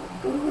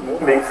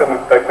to make some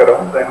impact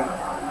around, then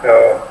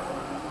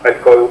I'll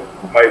call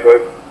my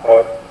work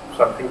or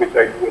something which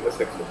I do as a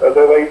success.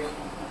 Otherwise,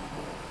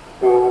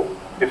 so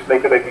it's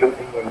like a regular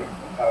thing only.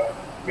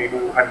 We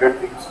do 100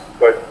 things,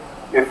 but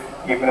if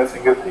even a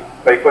single thing,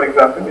 like for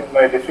example, in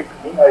my district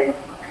meeting,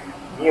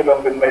 me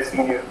along with my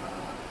senior,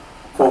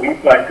 so we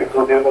planted,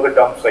 so there was a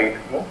dump site,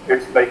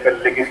 it's like a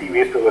legacy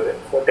waste over there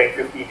for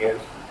 10-15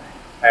 years,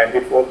 and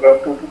it was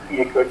around 2 to 3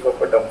 acres of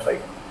a dump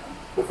site.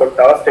 So for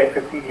past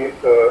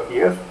 10-15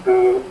 years,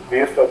 the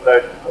waste of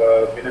that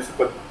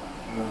municipal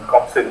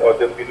council or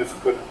the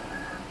municipal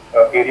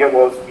area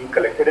was being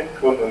collected and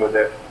thrown over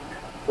there.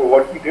 So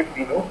what we did,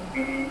 we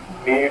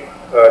made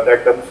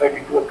that dump site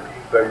into a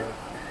green belt.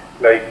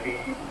 Like we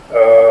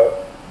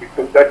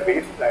took that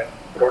waste and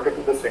brought it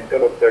to the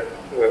center of that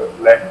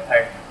land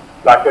and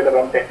planted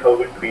around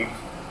 10,000 trees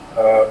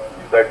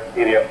in that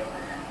area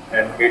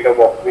and made a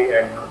walkway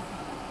and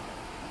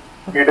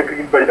made a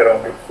green belt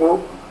around it.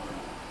 So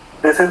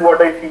this is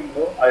what I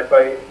feel, if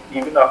I,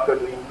 even after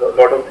doing a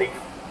lot of things,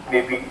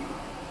 maybe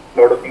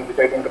a lot of things which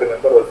I don't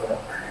remember also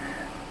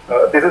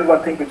now. This is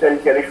one thing which I'll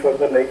cherish for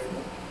the life,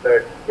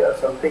 that yeah,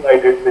 something I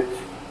did which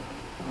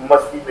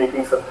must be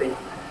making something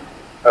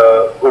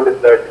good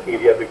in that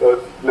area, because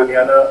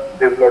Ludhiana,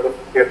 there's a lot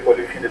of air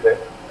pollution there,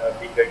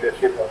 being an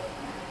industrial hub,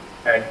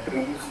 and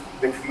trees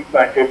which we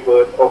planted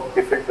were of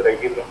different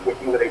varieties, around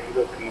 20 varieties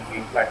of trees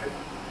we planted,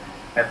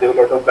 and there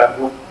were a lot of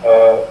bamboo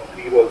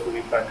trees also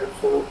we planted,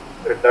 so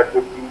that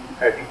would be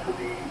adding to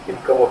the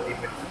income of the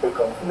municipal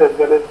council as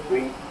well as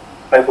doing,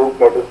 I hope,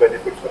 a lot of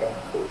benefits around.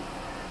 So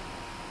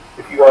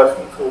if you ask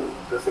me, so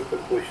the simple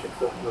question,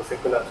 so the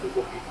simple answer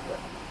would be that.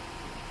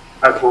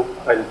 I hope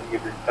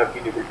I've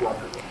been able to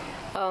answer that.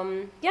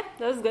 Yeah,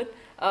 that was good.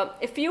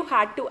 If you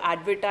had to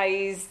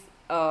advertise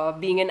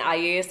being an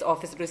IAS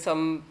officer to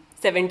some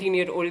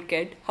 17-year-old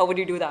kid, how would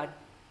you do that?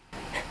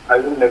 I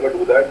will never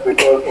do that,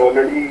 because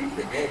already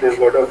there's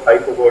a lot of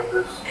hype about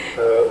this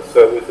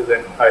services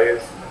and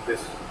IAS in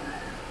this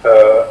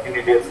in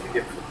Indian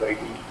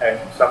society, and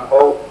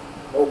somehow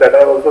that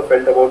I also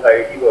felt about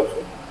IIT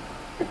also,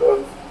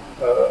 because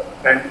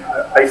and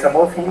I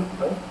somehow feel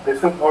this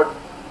is not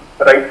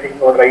the right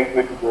thing or right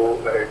way to go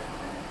ahead,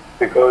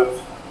 because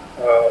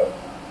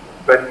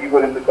when we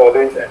were in the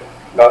college and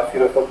last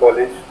year of our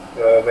college,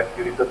 when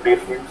during the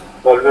placements,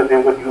 always they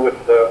were new in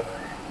the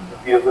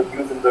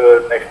news in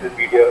the national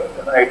media.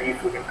 An IT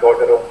student got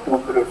around 2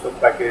 crores of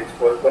package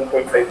for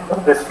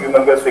 1.5. This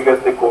humongous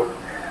figures they quote.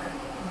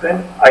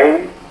 Then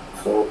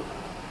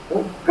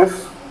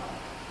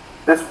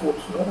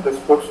this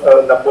puts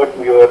a number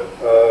to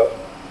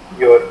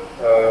your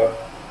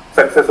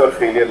success or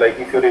failure. Like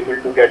if you're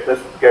able to get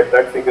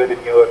that figure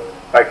in your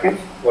package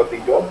for the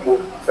job,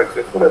 you're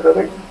successful.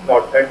 Otherwise,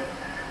 not. And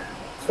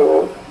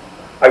so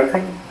I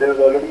think there is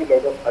already a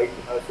lot of hype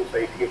in our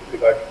society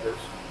regarding this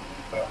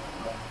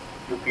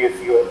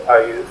UPSC or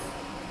IAS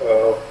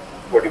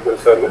particular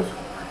service.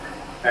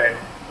 And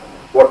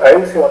what I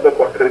will say on the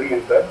contrary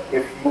is that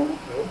if you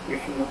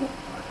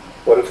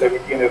for a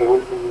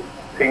 17-year-old who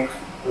thinks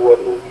who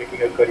is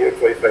making a career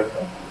choice right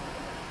now,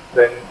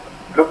 then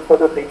look for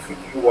the things which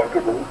you want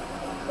to do.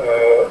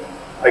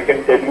 I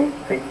can tell you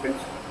things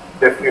which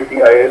definitely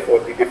IAS or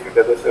the different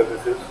other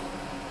services,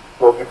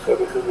 government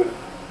services will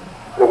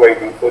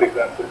provide you. For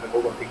example, the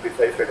one thing which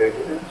I said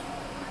earlier is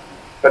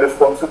the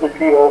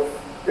responsibility of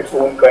its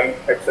own kind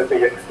at such a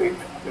young stage.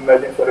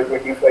 Imagine for a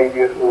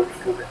 25-year-old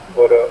student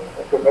or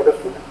not a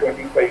student,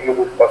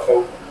 25-year-old pass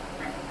out,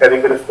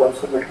 having the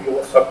responsibility of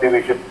a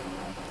subdivision.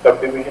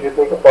 Subdivision is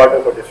like a part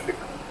of a district.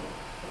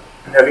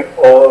 And having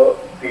all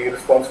the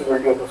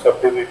responsibility of a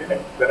subdivision,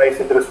 and when I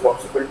say the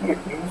responsibility,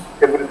 it means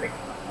everything.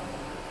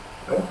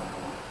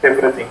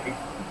 Everything.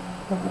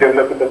 The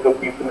development of the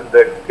people in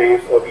that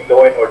place, or the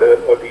law and order,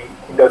 or the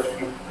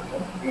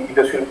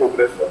industrial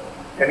progress, or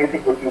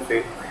anything what you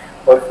say.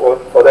 Or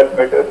for that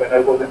matter, when I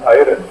was in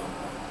IRS,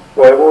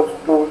 so I was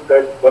told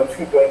that once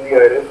you join the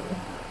IRS,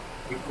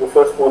 the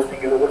first posting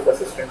is as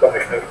assistant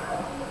commissioner.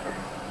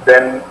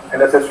 Then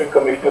an assistant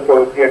commissioner,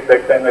 probably at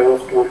that time I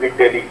was told in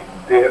Delhi,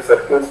 they have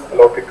circles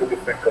allotted to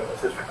different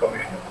assistant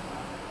commissioners.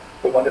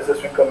 So one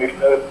assistant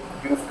commissioner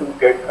used to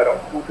get around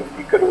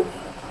 250 crores,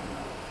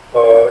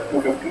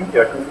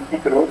 250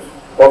 crores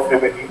of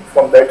revenue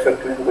from that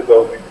circle to the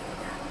government.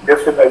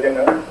 Just imagine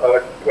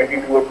a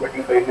 22 or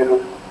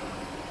 25-year-old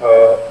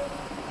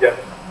young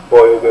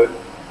boy or girl,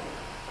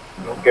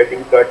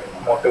 getting that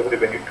amount of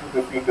revenue,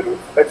 250 crores.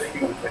 That's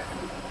huge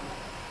actually.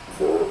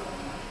 So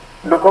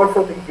look out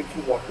for things which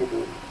you want to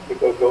do,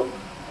 because the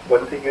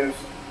one thing is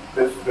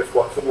this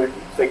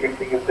responsibility, second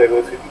thing is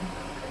diversity.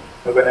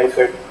 When I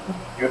said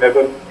you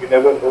never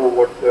know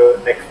what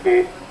the next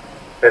day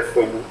has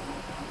for you,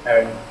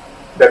 and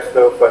that's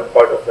the fun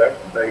part of that,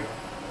 like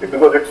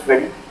because it's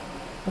very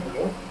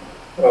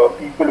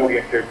people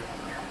oriented.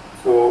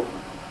 So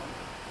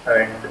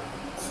and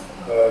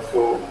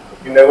so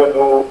you never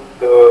know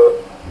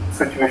the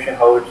situation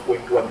how it's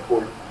going to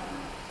unfold.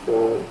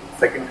 So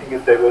second thing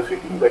is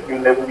diversity, that you'll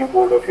never be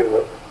bored of your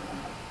work.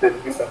 There'll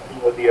be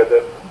something or the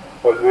other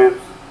always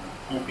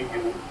keeping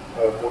you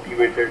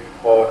motivated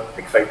or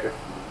excited.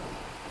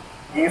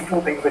 These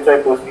two things which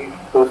I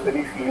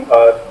personally feel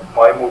are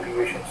my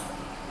motivations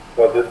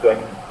for this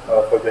joining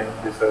for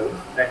joining this service.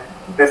 And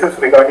this is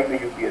regarding the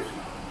UPSC.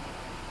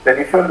 Then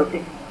if you're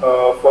looking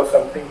for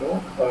something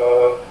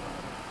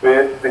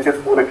where which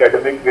is more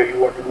academic, where you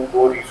want to do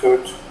more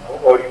research,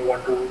 or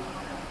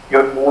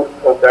you're more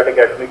of that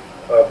academic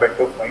bent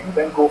of mind,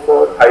 then go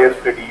for higher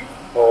studies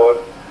or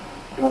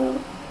to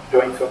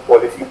join some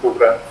policy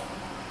programs.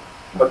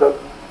 But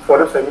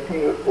for a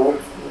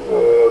 17-year-old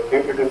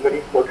kid, it is very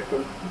important to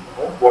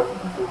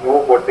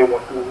know what they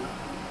want to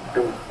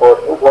do, or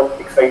know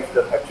what excites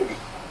them actually.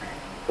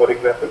 For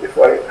example, if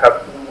I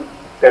have to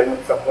tell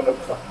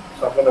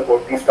someone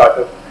about the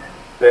startup,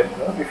 then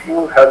if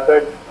you have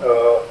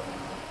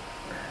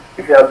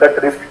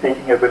that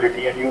risk-taking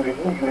ability, and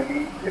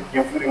it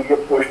gives you really a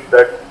push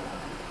that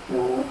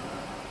to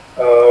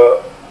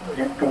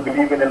to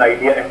believe in an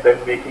idea and then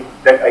making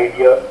that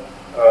idea,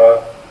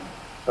 uh,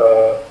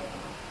 uh,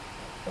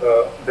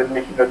 then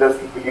making others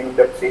to believe in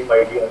that same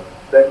idea,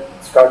 then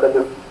startup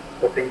is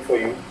the thing for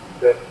you.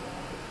 Then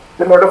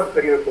there are a lot of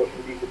career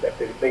opportunities with that.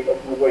 Like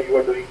Apurva, you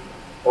are doing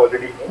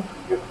already,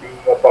 you're being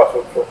a pass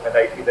out from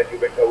NIT, then you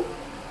went out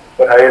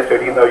for higher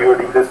studies, now you are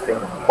doing this thing.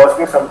 Must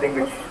be something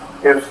which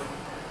is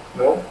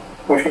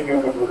pushing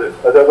you to do this.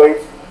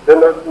 Otherwise, there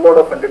are a lot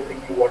of hundred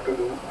things you want to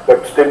do,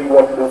 but still you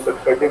want to do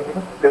certain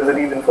things. There's a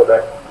reason for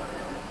that.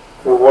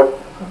 So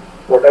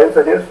what I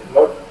suggest,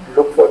 not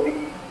look for the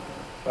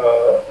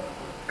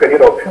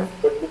career options,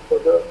 but look for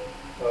the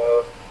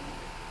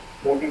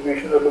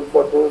motivation, or look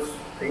for those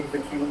things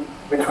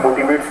which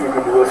motivates you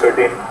to do a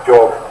certain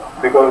job,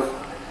 because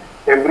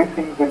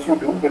everything which you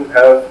do will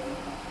have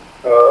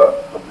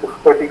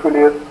a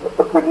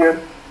peculiar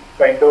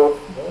kind of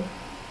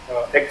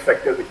X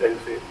factor, which I will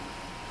say.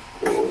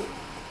 So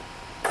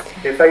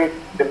decide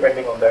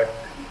depending on that.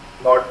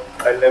 Not,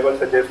 I'll never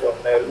suggest or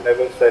I'll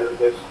never sell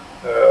this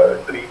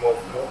dream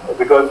of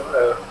because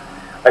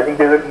I think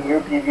there's a new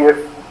TVS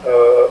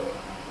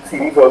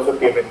series also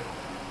came in.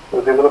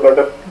 So there was a lot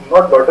of,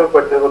 not lot of,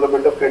 but there was a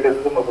bit of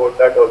criticism about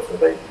that also.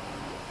 Like,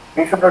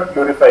 we should not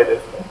glorify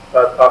this.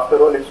 After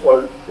all, it's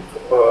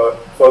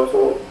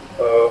also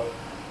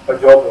a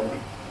job only,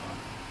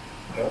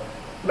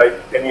 like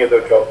any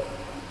other job.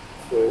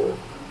 So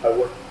I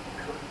won't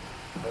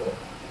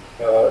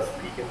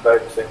speak in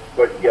that sense.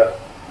 But yeah,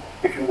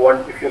 if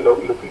you're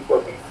looking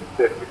for these,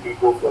 definitely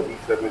go for these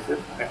services.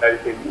 And I'll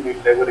tell you,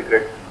 you'll never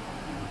regret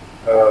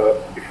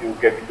if you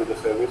get into the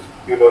service.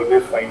 You'll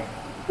always find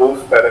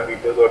those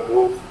parameters or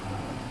those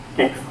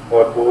kicks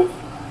or those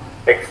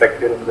X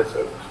factor in the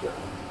service.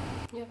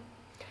 Yeah.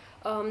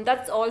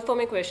 That's all for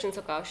my questions,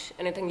 Akash.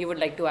 Anything you would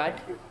like to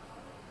add?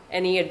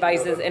 Any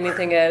advices,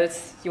 anything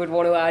else you would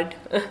want to add?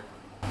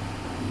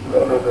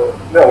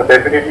 No,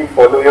 definitely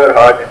follow your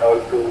heart and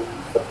also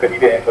सब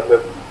करिए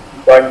मतलब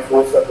can't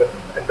force someone,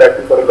 and that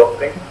is for a long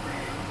time.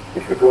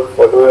 If you don't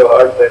follow your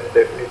heart, then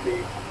definitely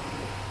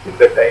in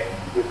that time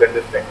you will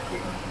understand.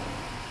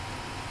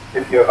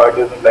 If your heart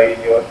doesn't lie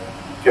in your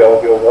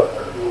job, your work,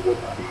 you will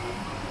be,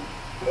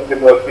 there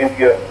will always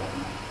be a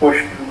push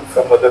to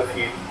some other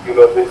field. You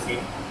will always see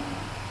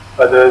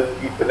other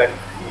people and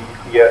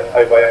see,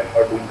 yeah, why I'm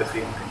not doing the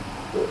same thing.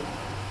 So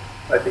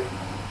I think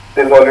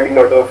there's already a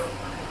lot of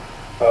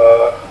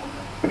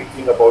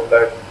preaching about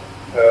that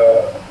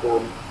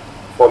whole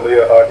follow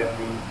your heart in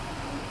the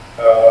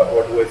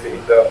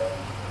in the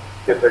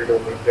general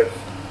domain. Let's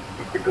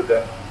keep it to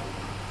them.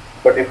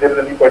 But if there's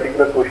any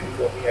particular question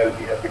for me, I'll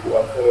be happy to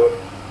answer.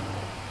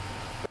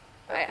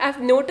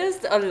 I've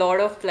noticed a lot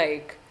of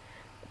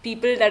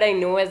people that I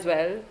know as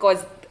well,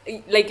 because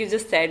like you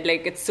just said,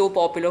 it's so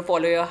popular,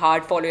 follow your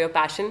heart, follow your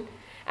passion,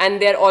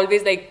 and they're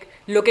always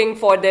looking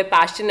for their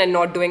passion and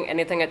not doing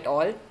anything at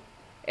all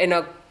in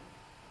a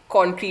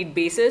concrete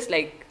basis.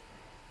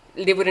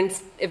 They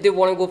wouldn't, if they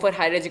want to go for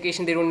higher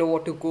education, they don't know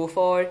what to go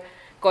for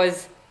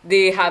because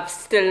they have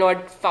still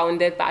not found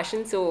their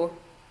passion. So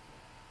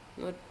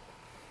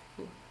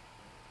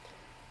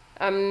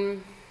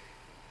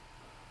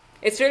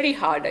it's really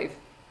hard, I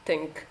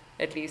think,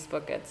 at least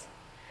for kids.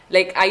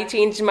 I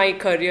changed my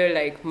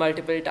career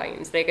multiple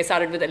times. I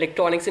started with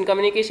electronics and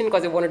communication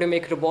because I wanted to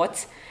make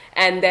robots,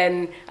 and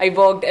then I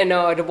worked in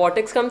a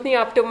robotics company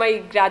after my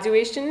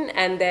graduation,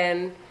 and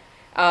then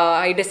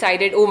I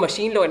decided,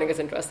 machine learning is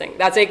interesting.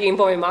 That's why I came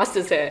for my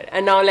master's here,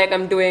 and now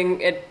I'm doing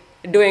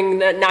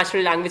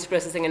natural language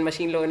processing and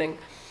machine learning.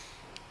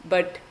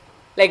 But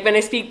Like when I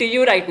speak to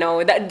you right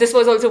now, that this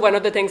was also one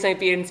of the things my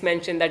parents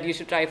mentioned, that you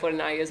should try for an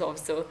IAS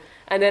officer.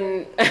 And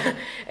then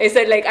I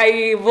said, like,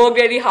 I worked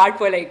really hard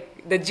for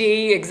like the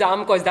JEE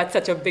exam because that's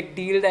such a big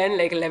deal then,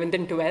 like 11th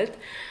and 12th.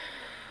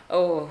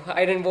 Oh,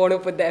 I didn't want to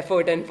put the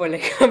effort in for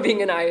like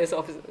being an IAS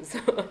officer. So.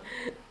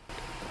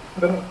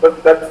 No,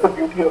 but that's the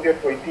beauty of your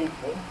 20s,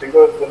 no?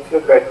 Because once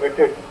you're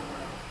graduated,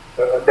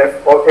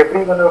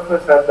 every one of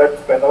us had that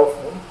span of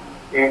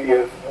 8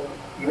 years. No?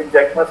 Even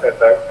Jack Ma said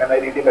that, and I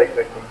really like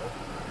that thing.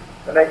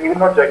 No? And I even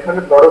not Jack Ma,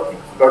 but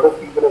lot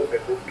of people have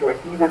said this.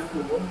 20s is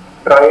to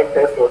try and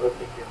test a lot of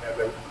things in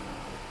their life,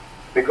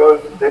 because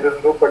there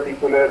is no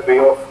particular way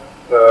of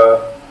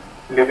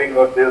living,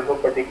 or there is no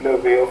particular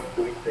way of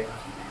doing things.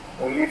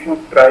 Only if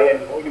you try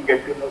and you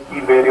get to see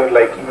where your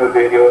liking or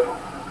where your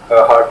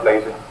heart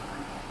lies in.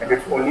 And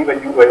it's only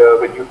when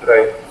you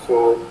try.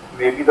 So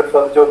maybe the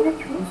first job you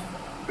choose,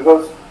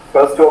 because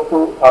first job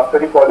to after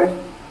the college,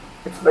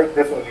 it's like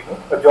this only.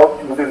 No? A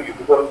job chooses you,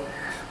 because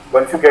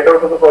once you get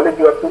out of the college,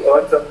 you have to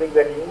earn something.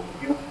 Then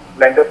you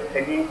land up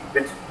any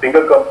which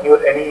bigger company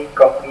or any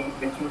company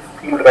which you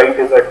feel right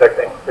is at that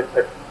time,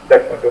 at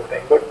that point of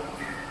time. But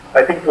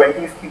I think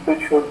 20s people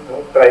should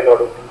try a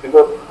lot of things,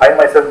 because I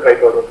myself tried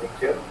a lot of things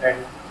here,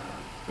 and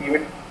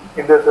even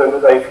in the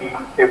service I feel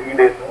every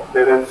day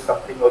there is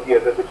something or the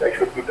other which I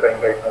should be trying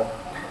right now.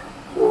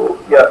 So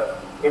yeah,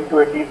 in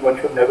 20s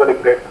one should never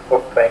regret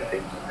of trying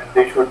things, and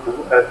they should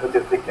do as much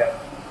as they can,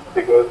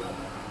 because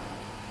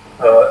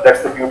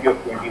that's the beauty of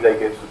 20s, I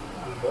guess.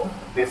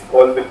 This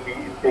all will be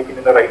taken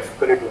in the right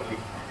spirit only.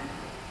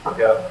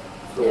 Yeah.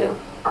 So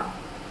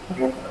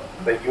you,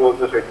 like you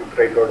also said, you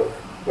tried a lot of,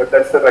 but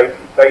that's the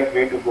right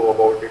way to go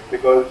about it,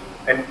 because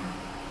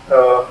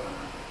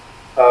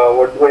uh,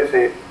 what do I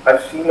say?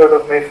 I've seen a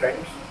lot of my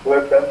friends who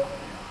have done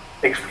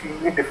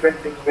extremely different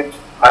things which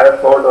I have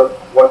thought, or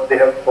what they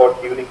have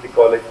thought during the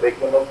college.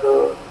 Like one of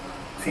the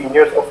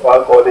seniors of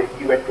our college,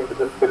 he went into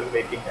the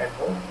filmmaking and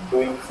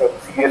doing some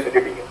serious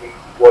editing in the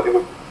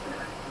Bollywood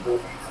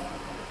movies.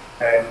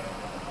 And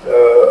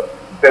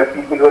there are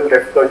people who have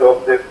left the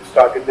job, they've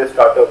started their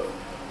startup.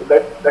 So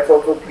that's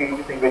also a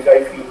crazy thing which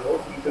I feel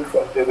people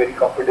from they're very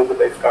comfortable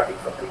like starting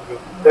something new.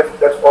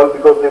 That's all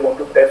because they want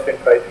to test and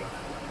try things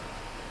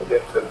for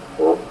themselves.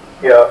 So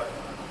yeah,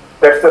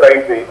 that's the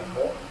right way.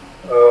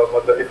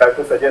 If I have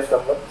to suggest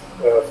someone,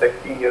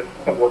 17 years,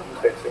 what you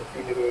said,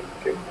 17-year-old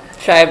kid,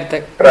 Try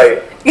with try.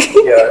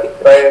 Yeah,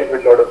 try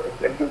with a lot of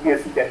things. And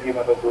UPSC can be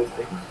one of those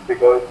things,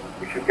 because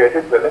if you get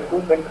it well and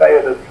good, then try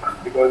other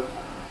things, because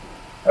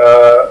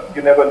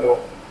you never know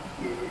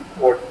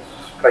what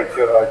strikes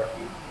your heart.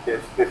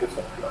 Yes, this is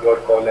something your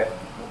call, and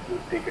you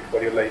take it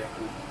for your life.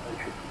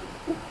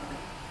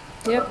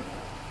 Yep.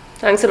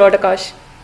 Thanks a lot, Akash.